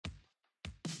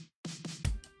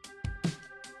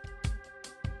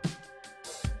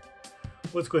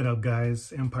What's going up,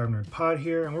 guys? Empire Nerd Pod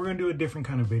here, and we're gonna do a different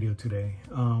kind of video today.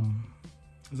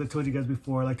 As I told you guys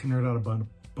before, I like to nerd out about a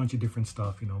bunch of different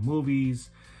stuff, you know, movies,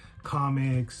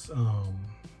 comics,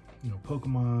 you know,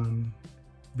 Pokemon,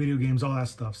 video games, all that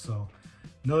stuff. So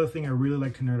another thing I really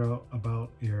like to nerd out about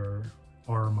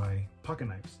are my pocket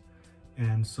knives.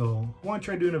 And so I want to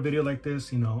try doing a video like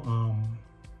this, you know,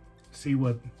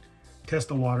 test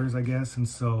the waters, I guess. And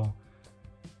so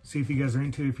see if you guys are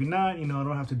into it. If you're not, you know, I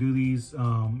don't have to do these.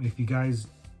 If you guys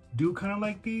do kind of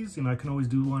like these, you know, I can always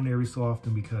do one every so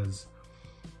often because,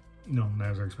 you know,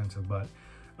 knives are expensive. But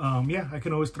yeah, I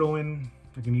can always throw in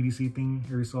like an EDC thing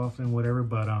every so often, whatever.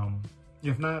 But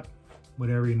if not,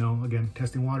 whatever, you know, again,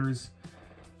 testing waters.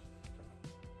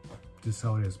 This is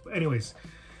how it is. But anyways,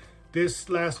 this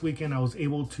last weekend I was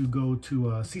able to go to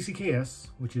CCKS,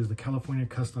 which is the California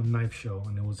Custom Knife Show,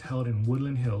 and it was held in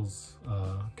Woodland Hills,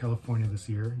 California this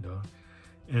year.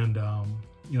 And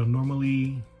you know,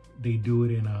 normally they do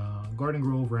it in Garden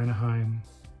Grove or Anaheim,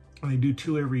 and they do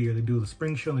two every year. They do the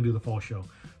spring show and they do the fall show.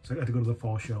 So I got to go to the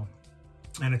fall show,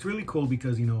 and it's really cool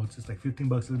because, you know, it's just like 15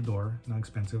 bucks at the door, not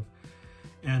expensive.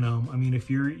 And I mean, if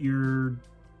you're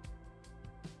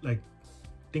like,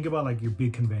 think about like your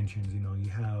big conventions, you know, you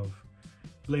have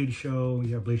Blade Show,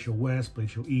 you have Blade Show West, Blade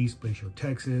Show East, Blade Show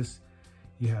Texas,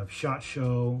 you have SHOT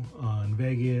Show in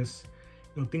Vegas,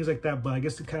 you know, things like that. But I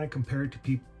guess to kind of compare it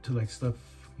to like stuff,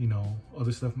 you know,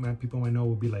 other stuff people might know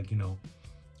would be like, you know,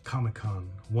 Comic-Con,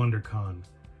 WonderCon,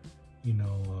 you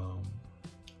know,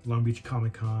 Long Beach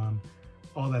Comic-Con,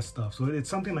 all that stuff. So it's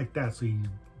something like that. So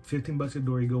 15 bucks a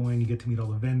door, you go in, you get to meet all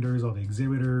the vendors, all the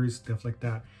exhibitors, stuff like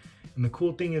that. And the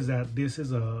cool thing is that this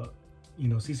is you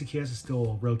know, CCKS is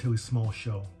still a relatively small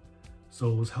show.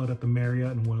 So it was held at the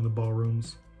Marriott in one of the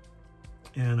ballrooms.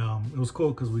 And it was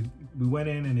cool because we went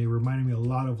in and it reminded me a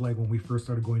lot of like when we first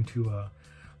started going to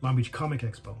Long Beach Comic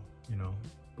Expo, you know,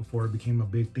 before it became a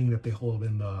big thing that they hold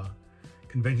in the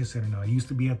convention center now. It used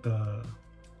to be at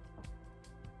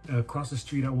across the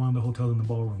street at one of the hotels in the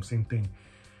ballroom, same thing.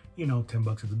 You know, 10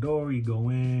 bucks at the door, you go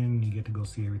in, you get to go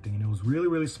see everything. And it was really,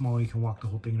 really small. You can walk the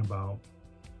whole thing in about,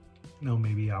 you know,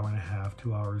 maybe an hour and a half,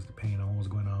 2 hours, depending on what's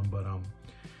going on. But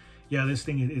yeah, this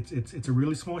thing, it's a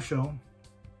really small show.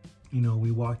 You know,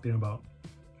 we walked in about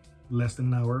less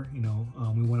than an hour. You know,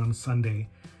 we went on Sunday,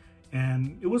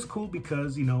 and it was cool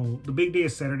because, you know, the big day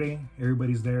is Saturday,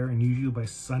 everybody's there, and usually by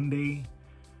Sunday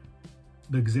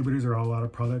the exhibitors are all out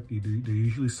of product. They're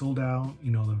usually sold out.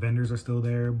 You know, the vendors are still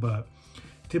there, but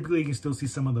typically you can still see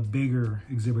some of the bigger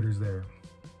exhibitors there.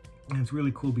 And it's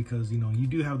really cool because, you know, you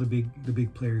do have the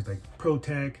big players like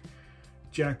ProTech,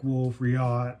 Jack Wolf,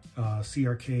 Riot,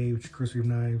 CRK, which is Chris Reeve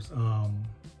Knives.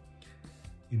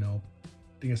 You know,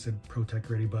 I think I said ProTech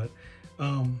already, but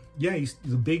yeah,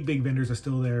 the big vendors are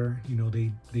still there. You know,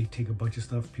 they take a bunch of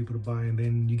stuff for people to buy, and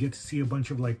then you get to see a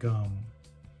bunch of like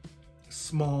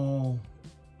small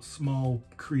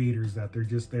creators that they're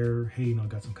just there. Hey, you know,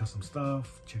 got some custom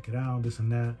stuff, check it out, this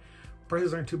and that.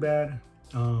 Prices aren't too bad.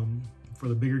 For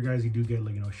the bigger guys, you do get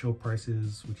like, you know, show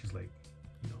prices, which is like,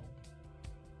 you know,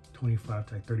 25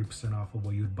 to like 30% off of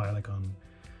what you would buy like on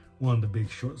one of the big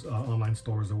online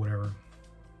stores or whatever.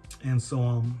 And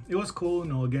so it was cool.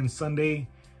 You know, again, Sunday,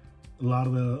 a lot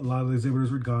of the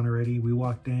exhibitors were gone already. We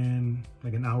walked in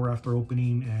like an hour after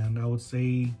opening, and I would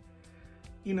say,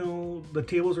 you know, the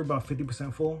tables were about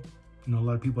 50% full. You know, a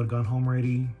lot of people had gone home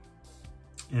already.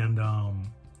 And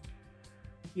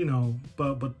you know,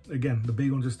 but again, the big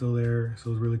ones are still there, so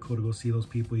it was really cool to go see those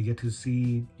people. You get to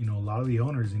see, you know, a lot of the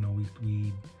owners. You know,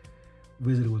 we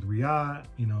visited with Riot.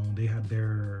 You know, they had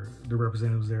their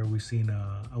representatives there. We've seen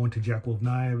I went to Jack Wolf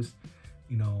Knives.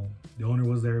 You know, the owner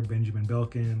was there, Benjamin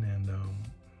Belkin, and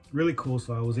really cool.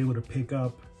 So I was able to pick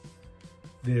up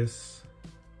this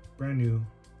brand new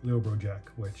Little Bro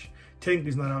Jack, which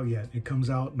technically is not out yet. It comes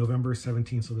out November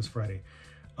 17th, so this Friday.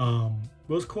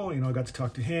 It was cool, you know, I got to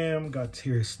talk to him, got to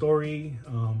hear his story.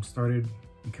 Started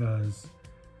because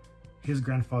his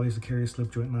grandfather used to carry a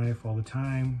slip joint knife all the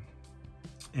time.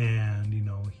 And, you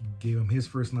know, he gave him his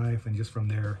first knife, and just from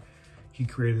there, he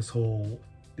created this whole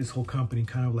company,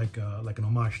 kind of like an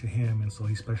homage to him. And so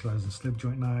he specializes in slip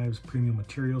joint knives, premium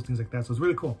materials, things like that. So it's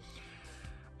really cool.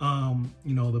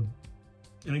 You know,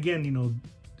 and again, you know,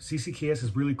 CCKS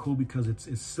is really cool because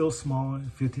it's still small,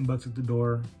 15 bucks at the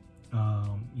door.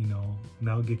 You know,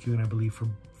 that'll get you in, I believe, for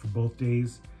both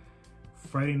days.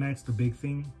 Friday night's the big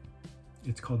thing.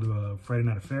 It's called the Friday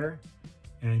Night Affair,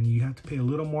 and you have to pay a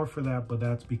little more for that, but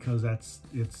that's because that's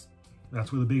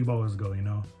where the big ballers go, you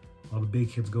know. All the big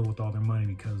kids go with all their money,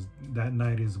 because that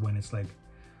night is when it's like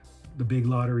the big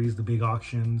lotteries, the big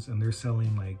auctions, and they're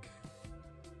selling like,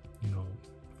 you know,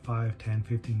 $5, $10,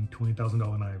 $15,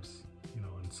 $20,000 knives, you know,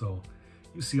 and so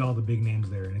you see all the big names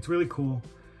there, and it's really cool.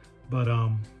 But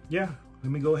yeah,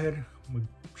 let me go ahead. We'll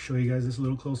show you guys this a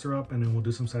little closer up, and then we'll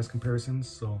do some size comparisons.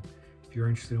 So if you're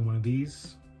interested in one of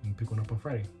these, you can pick one up on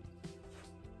Friday.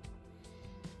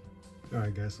 All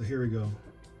right, guys, so here we go.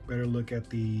 Better look at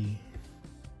the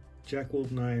Jack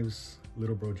Wolf Knives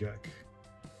Little Bro Jack.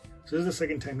 So this is the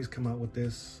second time he's come out with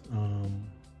this.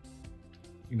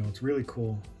 You know, it's really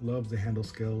cool. Love the handle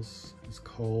scales. It's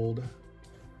called,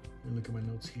 let me look at my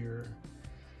notes here.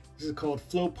 This is called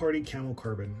Flow Party Camel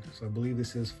Carbon. So I believe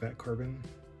this is fat carbon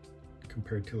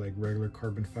compared to like regular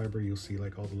carbon fiber. You'll see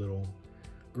like all the little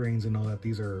grains and all that.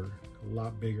 These are a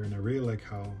lot bigger, and I really like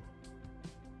how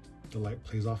the light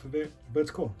plays off of it. But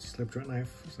it's cool. It's a slip joint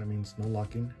knife, so that means no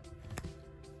locking.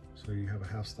 So you have a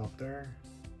half stop there,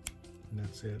 and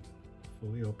that's it,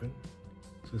 fully open.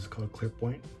 So this is called clip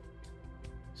point.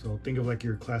 So think of like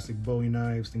your classic Bowie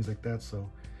knives, things like that. So,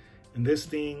 and this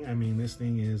thing, I mean, this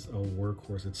thing is a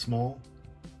workhorse. It's small,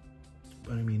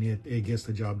 but I mean, it gets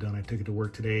the job done. I took it to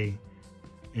work today,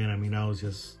 and I mean, I was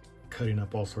just cutting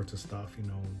up all sorts of stuff, you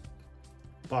know,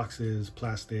 boxes,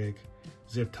 plastic,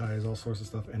 zip ties, all sorts of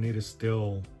stuff, and it is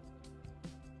still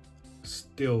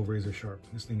razor sharp.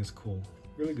 This thing is cool,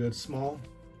 really good. Small,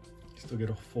 still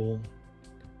get a full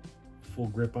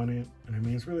grip on it, and I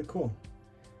mean, it's really cool.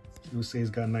 You'll say it's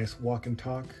got a nice walk and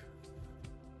talk,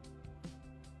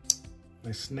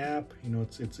 nice snap. You know,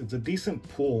 it's a decent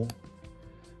pull,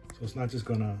 so it's not just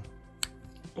gonna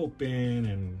open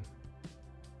and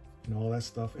you know all that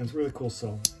stuff. And it's really cool.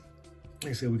 So, like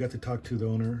I said, we got to talk to the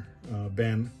owner,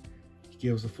 Ben. He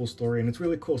gave us a full story, and it's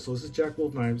really cool. So this is Jack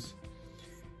Wolf Knives,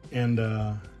 and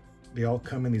they all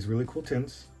come in these really cool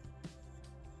tins.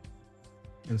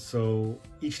 And so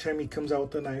each time he comes out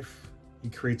with a knife, he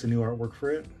creates a new artwork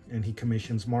for it, and he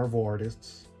commissions Marvel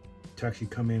artists to actually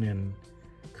come in and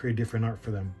create different art for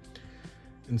them.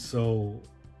 And so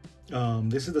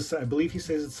this is I believe he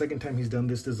says it's the second time he's done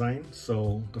this design.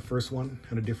 So the first one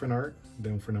had a different art.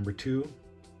 Then for number 2,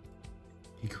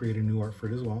 he created new art for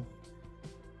it as well.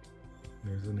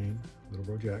 There's the name, Little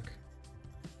Bro Jack.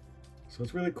 So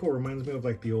it's really cool. Reminds me of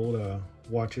like the old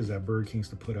watches that Burger King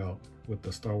used to put out with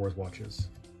the Star Wars watches.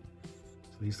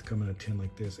 They used to come in a tin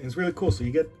like this, and it's really cool. So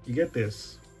you get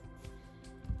this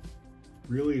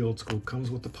really old school,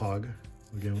 comes with the POG,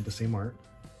 again with the same art.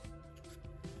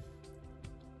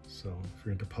 So if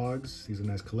you're into POGs, these are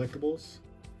nice collectibles.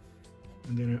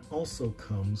 And then it also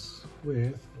comes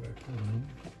with,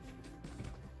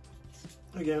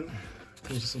 again,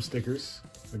 comes with some stickers,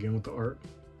 again with the art.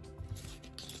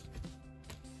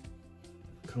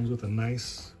 Comes with a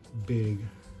nice big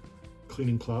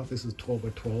cleaning cloth. This is 12 by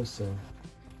 12, so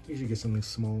usually get something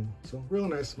small. So real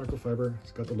nice microfiber.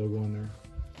 It's got the logo on there.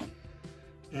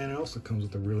 And it also comes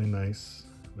with a really nice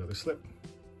leather slip.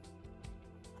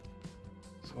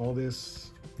 So all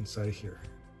this inside of here.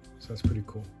 So that's pretty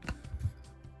cool.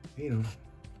 You know,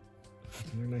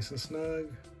 it's in there nice and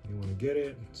snug. You want to get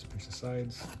it, just pinch the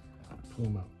sides, pull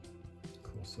them out.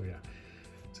 Cool, so yeah.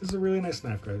 This is a really nice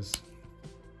knife, guys.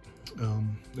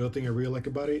 The other thing I really like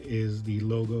about it is the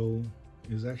logo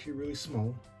is actually really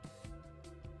small.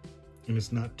 And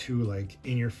it's not too like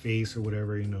in your face or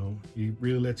whatever, you know. It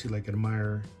really lets you like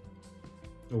admire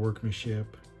the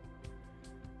workmanship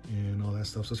and all that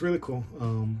stuff. So it's really cool.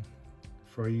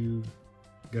 For all you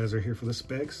guys are here for the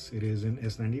specs, it is in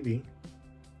S90V,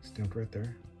 stamped right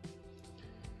there.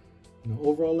 You know,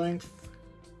 overall length,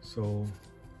 so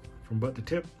from butt to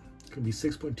tip, it's gonna be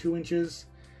 6.2 inches.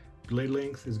 Blade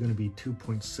length is gonna be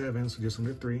 2.7, so just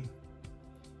under 3.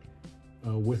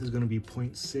 Width is gonna be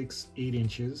 0.68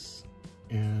 inches.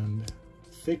 And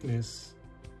thickness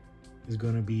is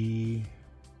going to be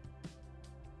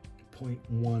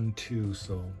 0.12,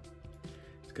 so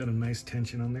it's got a nice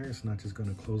tension on there. It's not just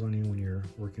going to close on you when you're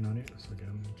working on it. So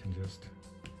again, you can just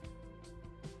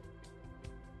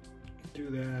do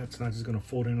that. It's not just going to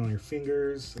fold in on your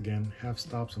fingers. Again, half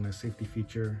stops on that safety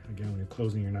feature. Again, when you're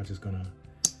closing, you're not just going to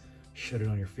shut it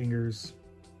on your fingers.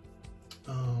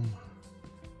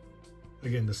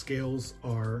 Again, the scales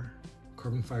are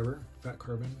carbon fiber, fat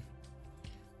carbon.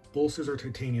 Bolsters are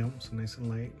titanium, so nice and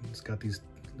light. It's got these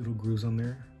little grooves on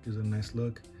there, gives it a nice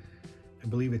look. I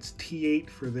believe it's T8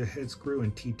 for the head screw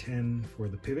and T10 for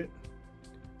the pivot.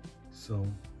 So,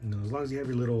 you know, as long as you have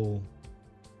your little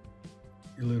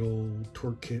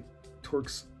torque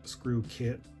screw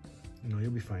kit, you know, you'll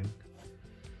be fine.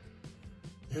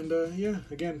 And yeah,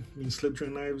 again, I mean, slip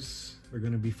joint knives are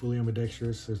going to be fully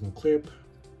ambidextrous. There's no clip,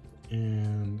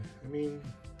 and I mean,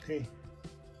 hey,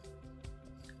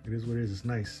 it is what it is. It's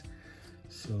nice.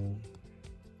 So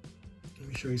let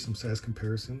me show you some size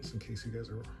comparisons in case you guys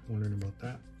are wondering about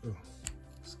that. Oh,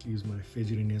 excuse my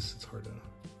fidgetiness, it's hard to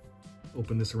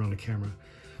open this around the camera.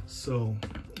 So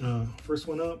first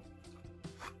one up,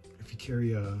 if you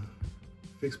carry a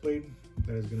fixed blade,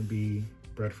 that is going to be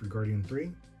Bradford Guardian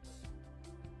 3.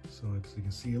 So as you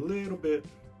can see, a little bit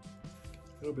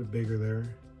bigger there.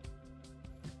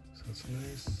 So it's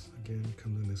nice. Again,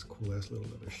 comes in this cool ass little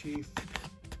leather sheath.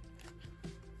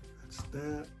 That's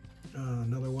that.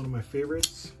 Another one of my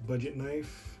favorites, budget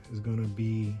knife, is going to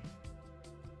be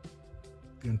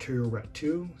the Ontario Rat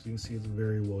 2. As you can see, it's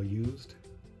very well used.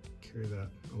 Carry that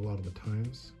a lot of the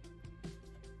times.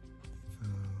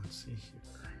 Let's see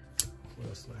here. What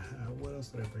else did I have? What else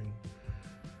did I bring?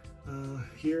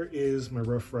 Here is my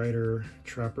Rough Rider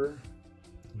Trapper.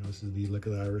 You know, this is the Look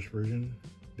of the Irish version.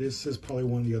 This is probably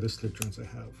one of the other slip joints I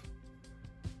have.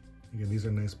 Again, these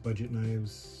are nice budget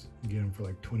knives. You get them for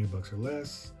like 20 bucks or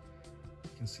less. You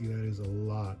can see that is a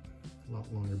lot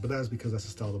longer, but that's because that's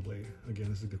the style of the blade. Again,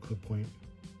 this is the clip point,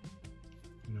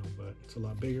 you know, but it's a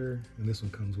lot bigger, and this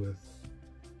one comes with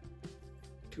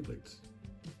 2 blades.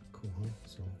 Cool, huh?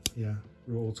 So yeah,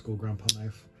 real old school grandpa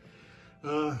knife.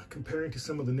 Comparing to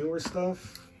some of the newer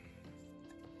stuff,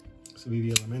 so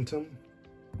the Elementum,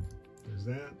 there's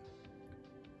that.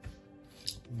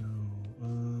 You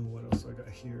know, what else I got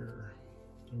here?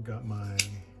 I've got my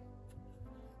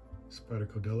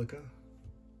Spyderco Delica.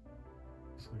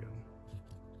 So we got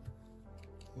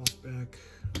lock back.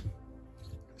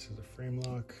 This is a frame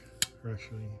lock, or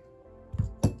actually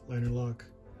liner lock.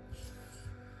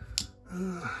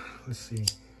 Let's see,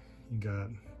 you got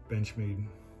Benchmade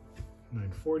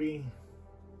 940,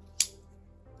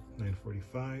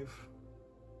 945.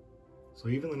 So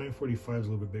even the 945 is a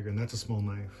little bit bigger, and that's a small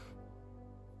knife.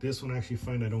 This one I actually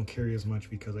find I don't carry as much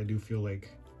because I do feel like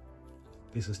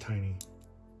this is tiny.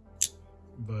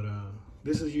 But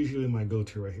this is usually my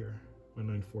go-to right here, my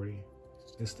 940.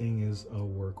 This thing is a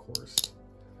workhorse.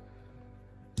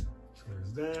 So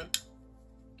there's that.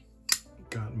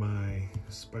 Got my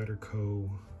Spyderco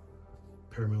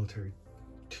Paramilitary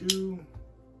 2.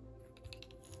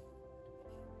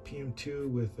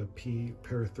 PM2 with a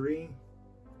Para 3.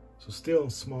 So still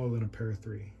smaller than a Para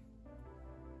 3.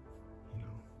 You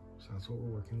know, so that's what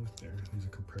we're working with there. These are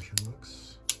compression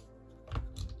looks.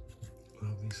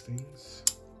 Love these things.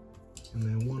 And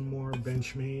then one more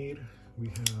Benchmade. We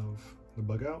have the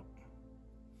Bug Out.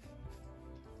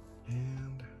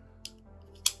 And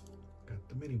got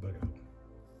the Mini Bug Out.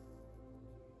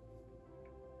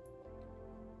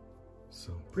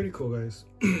 So pretty cool, guys.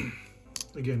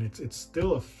 Again, it's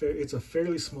still a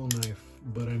fairly small knife,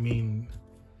 but I mean,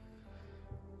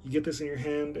 you get this in your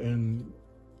hand and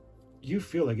you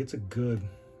feel like it's a good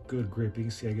grip. You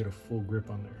can see I get a full grip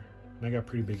on there, and I got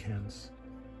pretty big hands.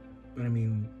 But I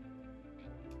mean,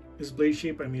 this blade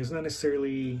shape, I mean, it's not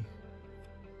necessarily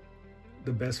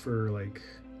the best for like,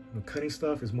 you know, cutting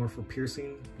stuff. It's more for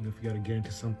piercing. You know, if you got to get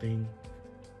into something,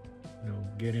 you know,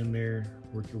 get in there,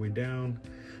 work your way down.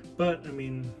 But I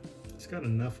mean, it's got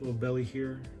enough of a belly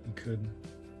here. You could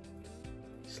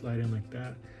slide in like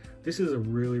that. This is a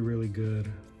really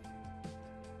good,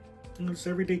 you know, it's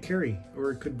everyday carry, or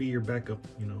it could be your backup,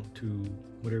 you know, to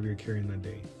whatever you're carrying that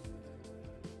day.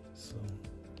 So,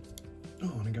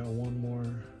 oh, and I got one more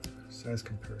size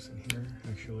comparison here.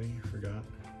 Actually, I forgot.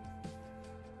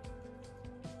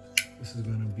 This is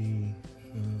gonna be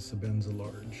Sebenza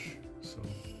large. So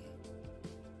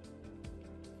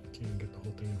can't get the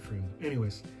whole thing in frame.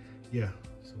 Anyways, yeah.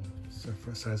 So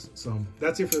size. So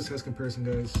that's it for the size comparison,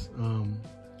 guys.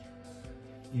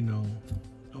 You know,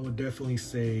 I would definitely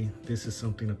say this is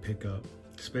something to pick up,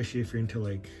 especially if you're into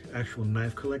like actual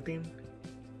knife collecting.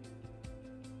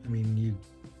 I mean,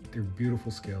 they're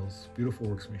beautiful scales, beautiful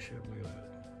workmanship. Look at that.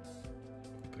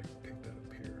 If I can pick that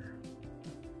up here.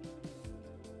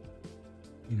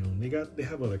 You know, they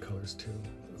have other colors too.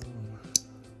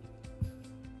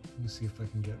 Let me see if I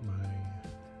can get my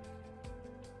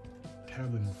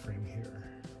tablet in frame here.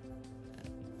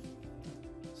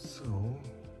 So,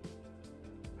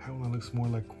 how one looks more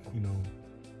like, you know,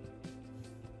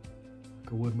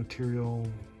 like a wood material.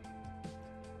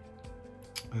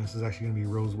 And this is actually gonna be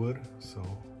rosewood, so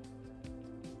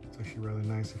it's actually rather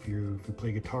nice. If you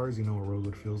play guitars, you know what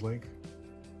rosewood feels like.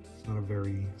 It's not a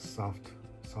very soft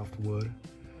wood.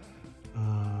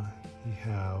 You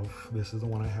have, this is the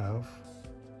one I have.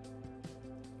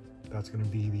 That's gonna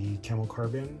be the camel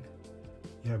carbon.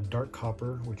 You have dark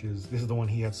copper, this is the one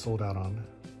he had sold out on.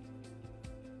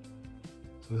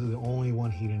 So this is the only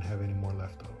one he didn't have any more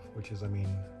left of, which is, I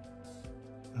mean,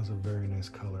 that's a very nice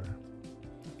color.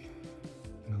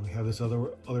 You know, we have this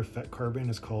other fat carbon.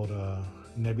 It's called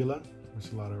Nebula.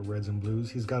 There's a lot of reds and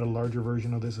blues. He's got a larger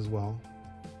version of this as well.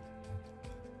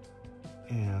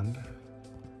 And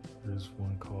there's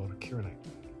one called Kieranite,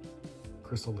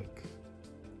 Crystal Lake.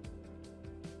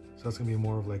 So that's gonna be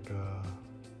more of like a,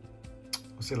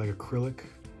 let's say like acrylic.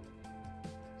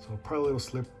 So probably a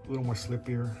little more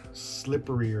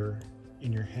slipperier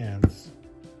in your hands.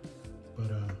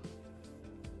 But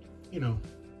you know,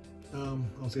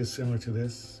 I'll say it's similar to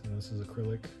this. You know, this is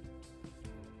acrylic.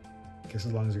 I guess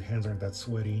as long as your hands aren't that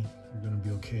sweaty, you're gonna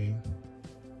be okay.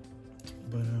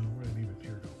 But where did I leave it?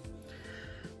 Here we go.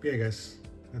 But yeah, guys,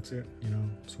 that's it. You know,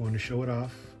 just wanted to show it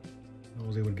off. I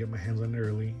was able to get my hands on it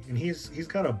early, and he's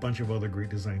got a bunch of other great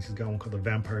designs. He's got one called the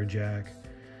Vampire Jack,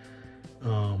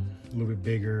 a little bit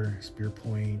bigger spear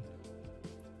point.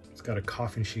 It's got a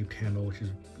coffin-shaped handle, which is,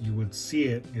 you would see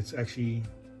it. It's actually,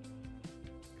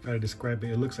 if I had to describe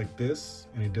it, it looks like this,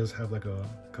 and it does have like a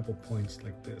couple points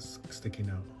like this sticking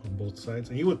out on both sides.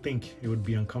 And you would think it would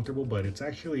be uncomfortable, but it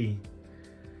actually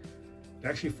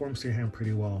forms to your hand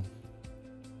pretty well.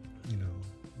 You know,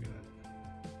 look at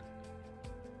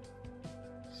that.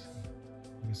 So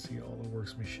you can see all the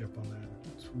workmanship on that.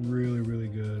 It's really, really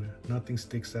good. Nothing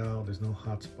sticks out. There's no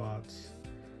hot spots.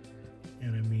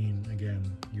 And I mean, again,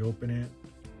 you open it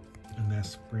and that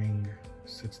spring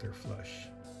sits there flush.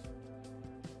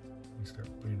 You start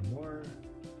putting more.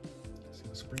 See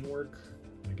the spring work?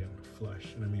 And again,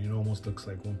 flush. And I mean, it almost looks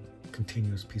like one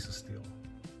continuous piece of steel.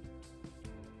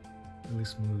 Really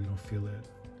smooth, you don't feel it.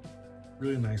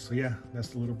 Really nice. So yeah, that's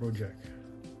the Little Bro Jack.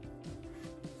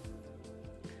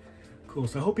 Cool.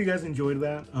 So I hope you guys enjoyed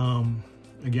that.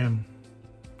 Again,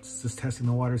 just testing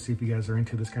the water, see if you guys are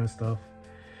into this kind of stuff.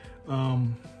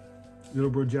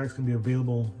 Little Bro Jack's gonna be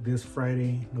available this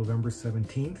Friday, November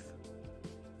 17th.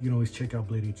 You can always check out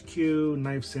Blade HQ,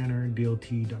 Knife Center,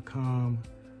 DLT.com.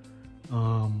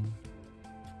 I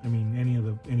mean,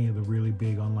 any of the really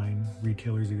big online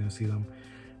retailers, you're gonna see them.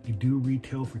 They do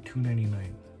retail for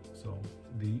 $2.99. So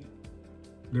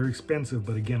they're expensive,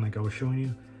 but again, like I was showing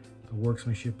you, the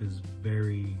workmanship is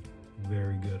very,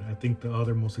 very good. I think the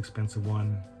other most expensive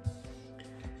one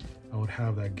I would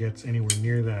have that gets anywhere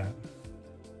near that,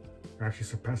 or actually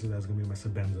surpasses that, is gonna be my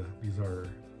Sabenza. These are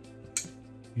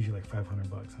usually like 500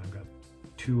 bucks, and I've got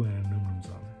 2 and aluminums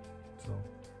on it. So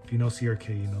if you know CRK,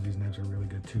 you know these knives are really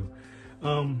good too.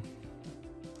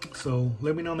 So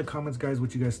let me know in the comments, guys,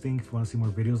 what you guys think. If you want to see more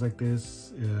videos like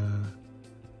this,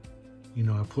 you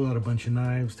know, I pulled out a bunch of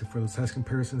knives for the size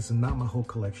comparisons, and not my whole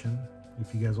collection.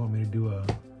 If you guys want me to do a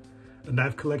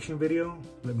knife collection video,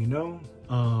 let me know.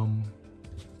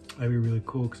 That'd be really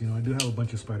cool, because, you know, I do have a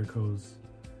bunch of Spydercos.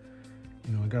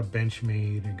 You know, I got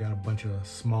Benchmade, I got a bunch of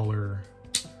smaller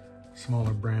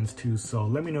brands too. So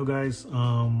let me know, guys.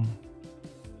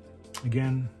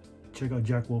 Again, check out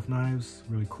Jack Wolf Knives,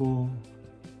 really cool.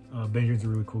 Benjamin's a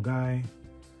really cool guy.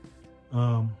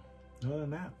 Other than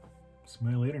that,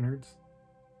 smile later, nerds.